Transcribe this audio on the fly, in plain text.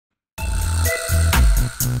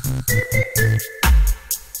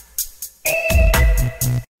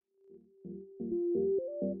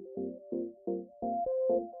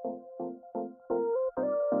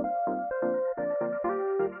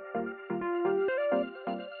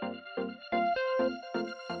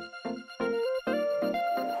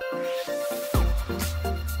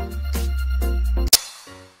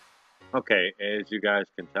Okay, as you guys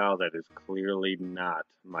can tell, that is clearly not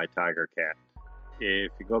my Tiger Cat.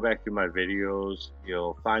 If you go back through my videos,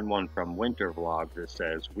 you'll find one from Winter Vlogs that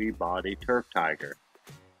says, "We bought a Turf Tiger."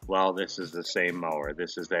 Well, this is the same mower.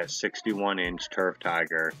 This is that 61-inch Turf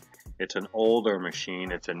Tiger. It's an older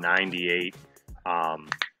machine. It's a 98,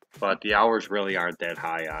 but the hours really aren't that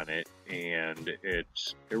high on it, and it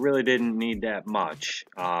really didn't need that much.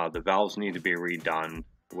 The valves need to be redone,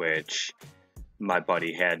 which my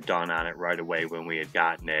buddy had done on it right away when we had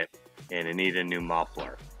gotten it, and it needed a new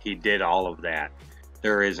muffler. He did all of that.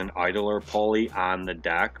 There is an idler pulley on the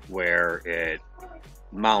deck where it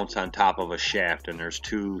mounts on top of a shaft, and there's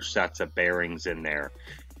two sets of bearings in there.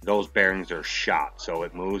 Those bearings are shot, so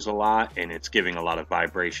it moves a lot and it's giving a lot of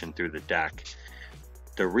vibration through the deck.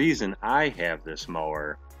 The reason I have this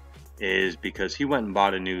mower is because he went and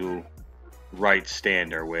bought a new right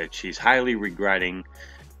stander, which he's highly regretting.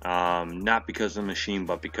 Not because of the machine,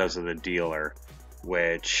 but because of the dealer,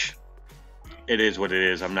 which it is what it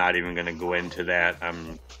is. I'm not even going to go into that.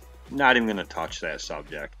 I'm not even going to touch that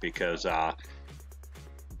subject because,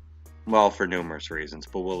 well, for numerous reasons,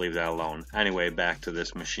 but we'll leave that alone. Anyway, back to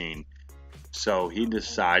this machine. So he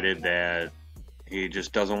decided that he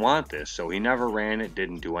just doesn't want this. So he never ran it,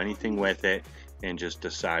 didn't do anything with it, and just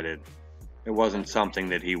decided it wasn't something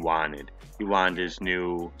that he wanted. He wanted his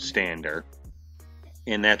new stander.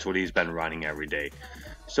 And that's what he's been running every day.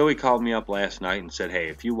 So he called me up last night and said, "Hey,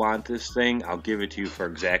 if you want this thing, I'll give it to you for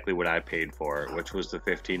exactly what I paid for it," which was the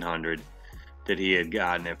 $1,500 that he had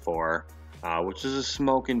gotten it for, which is a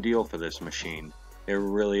smoking deal for this machine. It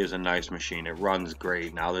really is a nice machine. It runs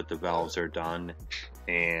great now that the valves are done.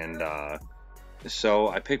 And so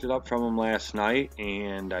I picked it up from him last night,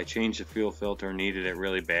 and I changed the fuel filter, needed it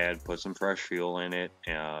really bad, put some fresh fuel in it,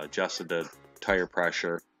 adjusted the tire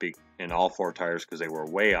pressure in all four tires because they were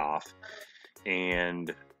way off,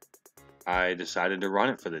 and I decided to run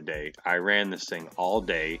it for the day. I ran this thing all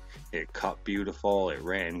day. It cut beautiful. It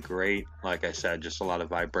ran great. Like I said, just a lot of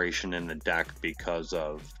vibration in the deck because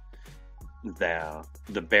of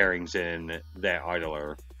the bearings in that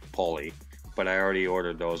idler pulley. But I already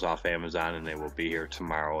ordered those off Amazon and they will be here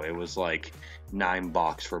tomorrow. It was like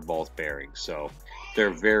 $9 for both bearings, so they're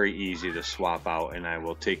very easy to swap out, and I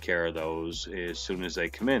will take care of those as soon as they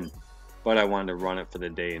come in. But I wanted to run it for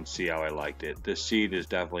the day and see how I liked it. The seat is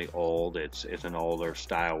definitely old. It's an older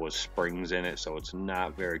style with springs in it, so it's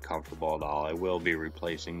not very comfortable at all. I will be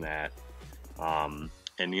replacing that. And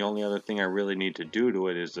the only other thing I really need to do to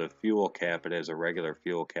it is the fuel cap. It has a regular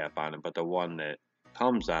fuel cap on it, but the one that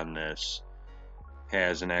comes on this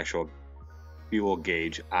has an actual fuel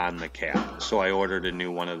gauge on the cap. So I ordered a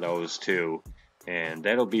new one of those too, and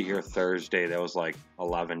that'll be here Thursday. That was like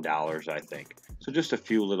 $11, I think. So just a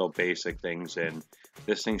few little basic things, and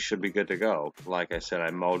this thing should be good to go. Like I said, I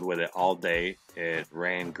mowed with it all day. It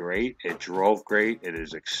ran great. It drove great. It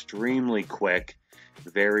is extremely quick,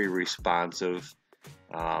 very responsive.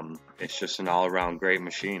 It's just an all-around great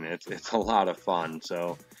machine. It's a lot of fun.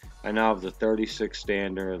 So I now have the 36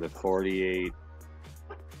 stander, the 48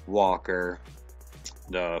 Walker,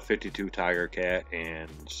 the 52 Tiger Cat, and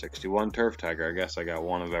 61 Turf Tiger. I guess I got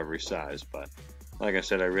one of every size, but like I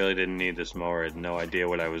said, I really didn't need this mower. I had no idea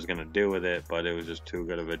what I was going to do with it, but it was just too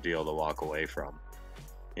good of a deal to walk away from.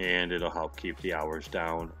 And it'll help keep the hours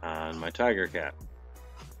down on my Tiger Cat.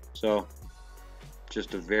 So,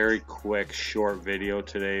 just a very quick, short video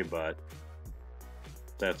today, but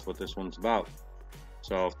that's what this one's about.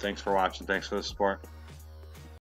 So, thanks for watching. Thanks for the support.